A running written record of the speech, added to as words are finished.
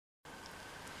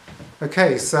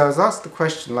Okay, so I was asked the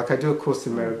question, like I do A Course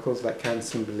in Miracles, like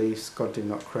Cancer and Beliefs, God did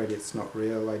not create it, it's not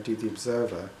real, I do The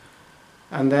Observer.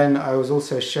 And then I was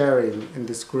also sharing in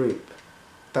this group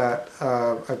that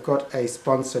I've got a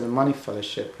sponsor in a money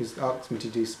fellowship who's asked me to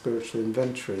do spiritual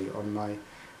inventory on my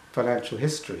financial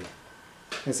history.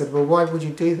 And I said, well, why would you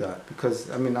do that?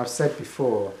 Because, I mean, I've said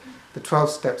before, the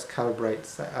 12 steps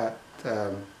calibrates at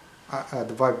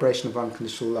the vibration of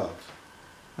unconditional love.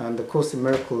 And the Course in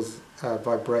Miracles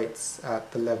vibrates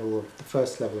at the level of the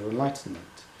first level of enlightenment.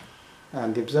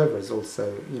 And the observer is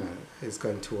also, is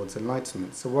going towards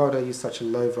enlightenment. So why would I use such a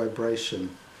low vibration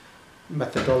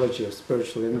methodology of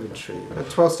spiritual inventory? A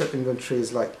 12-step inventory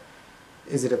is like,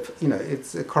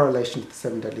 it's a correlation to the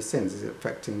 7 deadly sins. Is it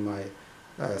affecting my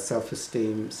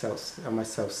self-esteem, am I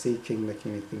self-seeking,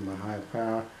 making anything my higher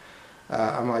power?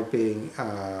 Am I being,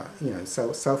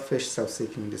 selfish,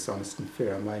 self-seeking, dishonest, and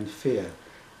fear? Am I in fear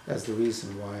as the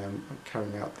reason why I'm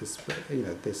carrying out this,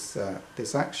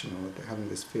 this action, or having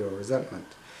this fear or resentment?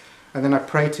 And then I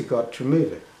pray to God to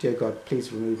remove it. Dear God,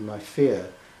 please remove my fear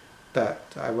that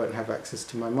I won't have access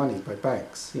to my money by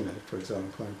banks, for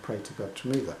example. I pray to God to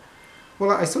remove that. Well,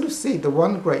 I sort of see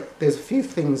there's a few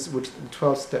things which the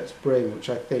 12 steps bring, which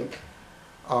I think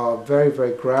are very,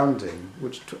 very grounding,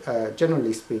 which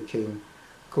generally speaking,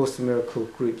 Course in Miracle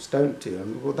groups don't do.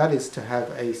 And well, that is to have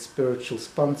a spiritual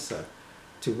sponsor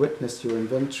to witness your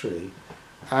inventory,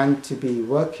 and to be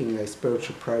working a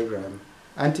spiritual program,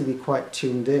 and to be quite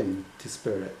tuned in to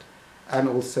spirit, and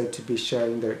also to be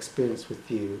sharing their experience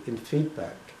with you in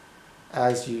feedback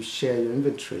as you share your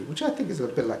inventory, which I think is a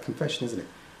bit like confession, isn't it?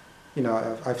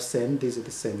 I've sinned, these are the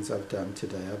sins I've done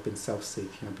today. I've been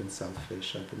self-seeking, I've been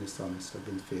selfish, I've been dishonest, I've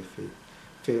been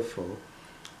fearful.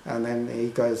 And then he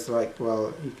goes like,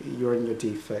 well, you're in your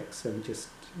defects, and just,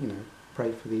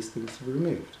 pray for these things to be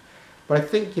removed. But I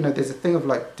think, there's a thing of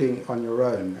like doing it on your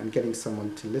own and getting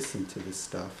someone to listen to this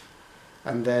stuff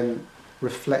and then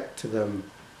reflect to them,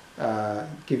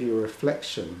 give you a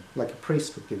reflection, like a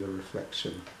priest would give a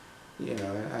reflection,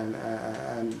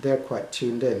 and they're quite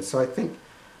tuned in. So I think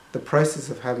the process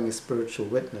of having a spiritual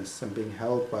witness and being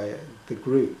held by the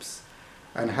groups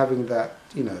and having that,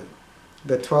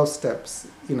 the 12 steps,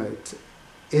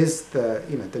 is the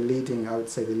leading, I would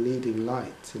say, the leading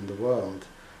light in the world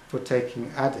for taking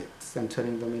addicts and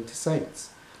turning them into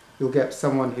saints. You'll get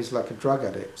someone who's like a drug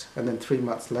addict, and then 3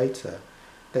 months later,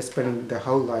 they're spending their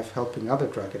whole life helping other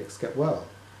drug addicts get well.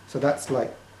 So that's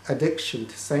like addiction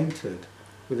to sainthood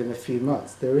within a few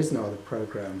months. There is no other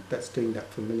program that's doing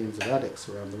that for millions of addicts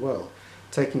around the world,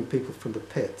 taking people from the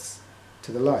pits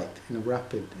to the light in a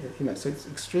rapid, so it's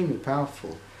extremely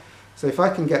powerful. So if I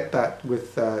can get that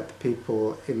with the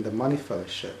people in the money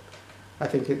fellowship, I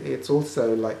think it's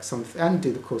also like and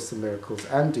do the Course in Miracles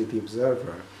and do the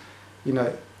Observer, and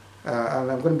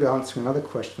I'm going to be answering another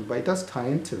question, but it does tie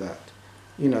into that.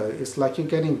 It's like you're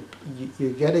getting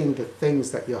the things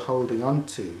that you're holding on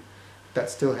to that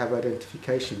still have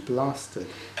identification blasted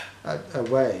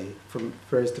away from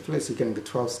various different ways. You're getting the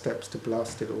 12 steps to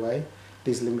blast it away.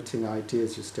 These limiting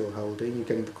ideas you're still holding. You're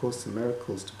getting the Course in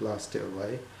Miracles to blast it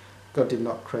away. God did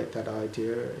not create that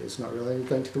idea. It's not real. And you're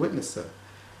going to the Witnesser.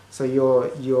 So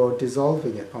you're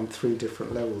dissolving it on 3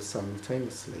 different levels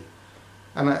simultaneously.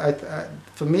 And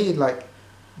for me, like,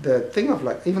 the thing of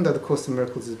like, even though the Course in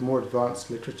Miracles is more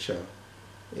advanced literature,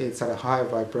 it's at a higher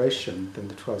vibration than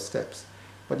the 12 steps.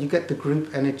 But you get the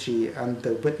group energy and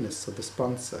the witness or the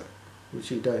sponsor,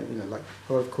 which you don't, like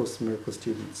a lot of Course in Miracles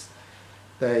students,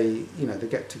 they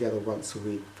get together once a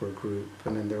week for a group,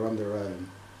 and then they're on their own.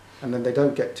 And then they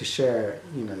don't get to share,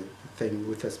 the thing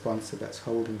with a sponsor that's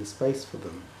holding the space for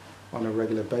them on a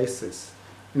regular basis.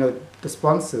 The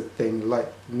sponsor thing,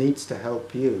 like, needs to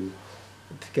help you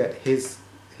to get his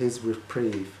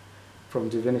reprieve from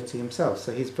divinity himself.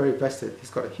 So he's very vested, he's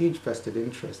got a huge vested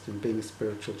interest in being a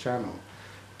spiritual channel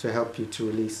to help you to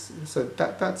release. So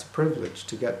that's a privilege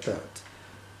to get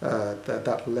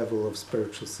that level of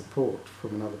spiritual support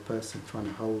from another person trying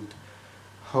to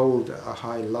hold a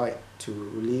high light to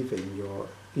relieving your,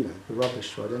 the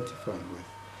rubbish you're identifying with.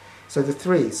 So the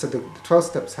 12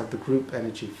 steps have the group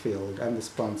energy field and the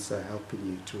sponsor helping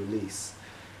you to release.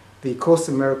 The Course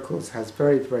in Miracles has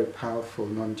very, very powerful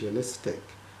non-dualistic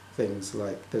things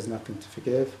like there's nothing to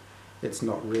forgive, it's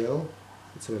not real,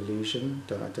 it's an illusion,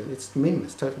 it's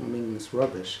meaningless, total meaningless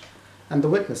rubbish. And the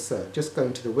Witnesser, just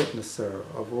going to the Witnesser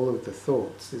of all of the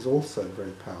thoughts is also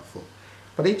very powerful.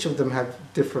 But each of them have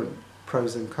different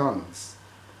pros and cons.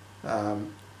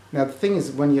 Now the thing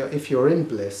is, if you're in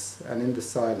bliss and in the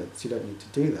silence, you don't need to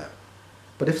do that.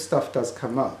 But if stuff does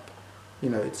come up,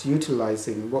 it's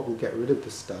utilizing what will get rid of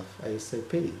the stuff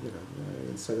ASAP,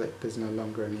 and so that there's no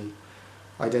longer any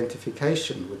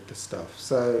identification with the stuff.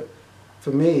 So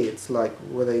for me, it's like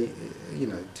whether, you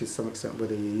know, to some extent,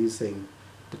 whether you're using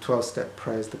the 12-step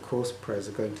prayers, the course prayers,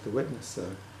 or going to the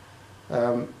witnesser,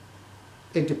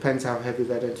 it depends how heavy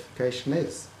the identification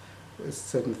is.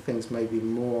 Certain things may be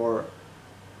more,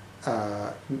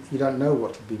 you don't know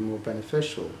what will be more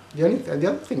beneficial. The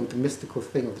other thing, the mystical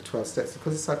thing of the 12 steps,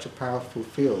 because it's such a powerful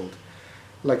field,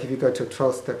 like if you go to a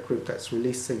 12-step group that's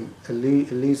releasing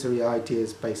illusory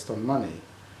ideas based on money,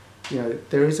 you know,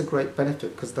 there is a great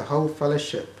benefit because the whole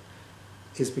fellowship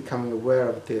is becoming aware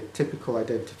of the typical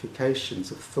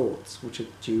identifications of thoughts which are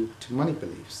due to money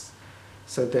beliefs.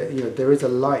 So that, you know, there is a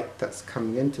light that's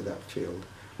coming into that field.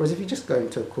 Whereas if you just go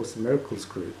into a Course in Miracles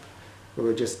group, where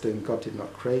we're just doing God did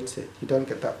not create it, you don't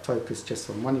get that focus just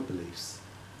on money beliefs.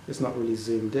 It's not really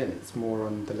zoomed in, it's more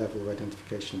on the level of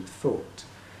identification with thought.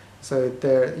 So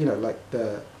there, you know, like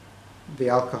the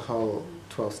alcohol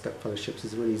 12-step fellowships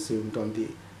is really zoomed on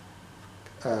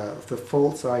the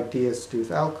false ideas to do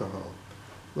with alcohol.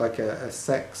 Like a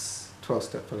sex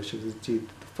 12-step fellowship is due to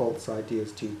the false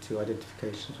ideas due to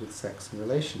identifications with sex and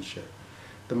relationship.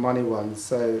 The money ones,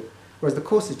 so, whereas the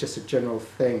Course is just a general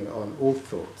thing on all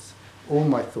thoughts. All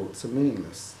my thoughts are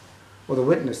meaningless. Or the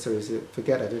witnesser is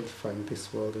forget identifying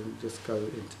this world and just go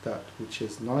into that which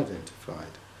is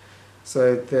non-identified.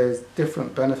 So there's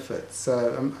different benefits.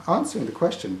 So I'm answering the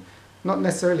question, not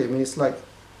necessarily, I mean, it's like,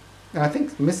 and I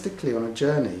think mystically on a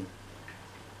journey,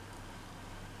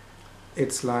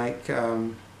 it's like I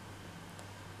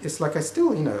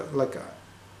still, you know, like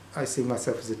I see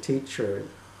myself as a teacher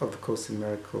of the Course in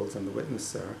Miracles and the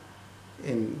witnesser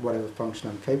in whatever function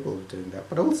I'm capable of doing that,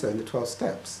 but also in the 12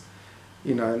 steps,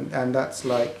 you know, and that's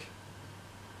like,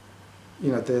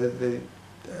 you know, the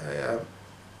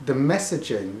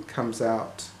messaging comes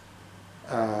out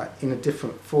in a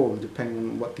different form depending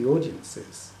on what the audience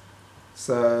is.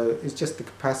 So it's just the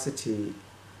capacity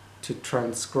to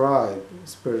transcribe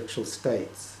spiritual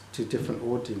states to different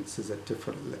audiences at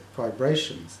different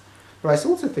vibrations. But I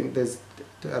also think there's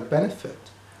a benefit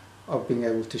of being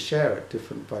able to share at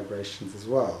different vibrations as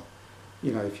well.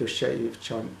 You know, if you're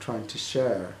trying to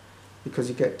share, because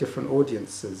you get different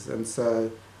audiences, and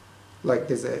so, like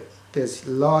there's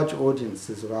large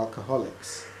audiences of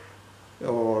alcoholics,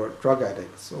 or drug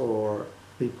addicts, or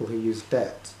people who use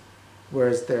debt,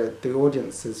 whereas the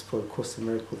audiences for A Course in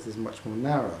Miracles is much more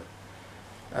narrow,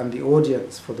 and the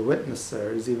audience for the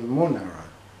witnesser is even more narrow.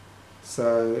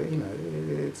 So, you know,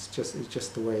 it's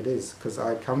just the way it is, because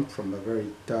I come from a very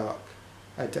dark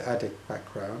addict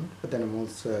background, but then I'm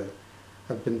also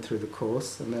have been through the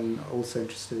Course, and then also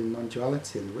interested in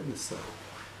non-duality and the witnesser.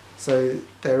 So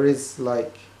there is,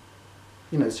 like,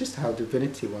 you know, it's just how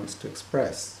divinity wants to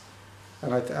express.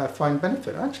 And I find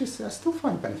benefit, actually I still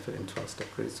find benefit in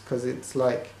 12-step groups, because it's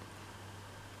like,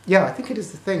 yeah, I think it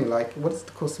is the thing, like, what is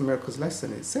the Course in Miracles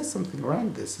lesson? It says something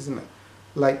around this, isn't it?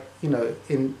 Like, you know,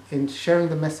 in sharing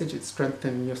the message, it's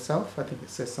strengthening yourself. I think it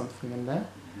says something in there.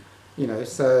 You know,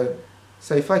 so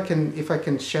if I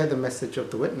can share the message of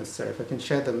the witnesser, if I can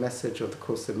share the message of the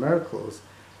Course in Miracles,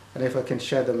 and if I can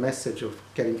share the message of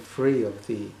getting free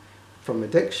from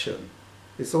addiction,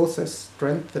 it's also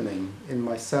strengthening in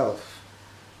myself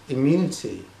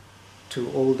immunity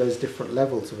to all those different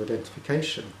levels of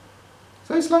identification.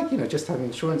 So it's like, you know, just having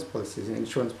insurance policies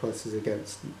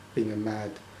against being a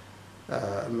mad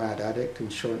addict,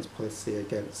 insurance policy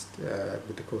against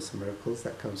with the Course in Miracles,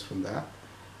 that comes from that,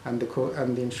 and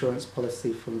the insurance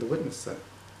policy from the witnesser.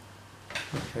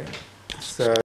 Okay, so.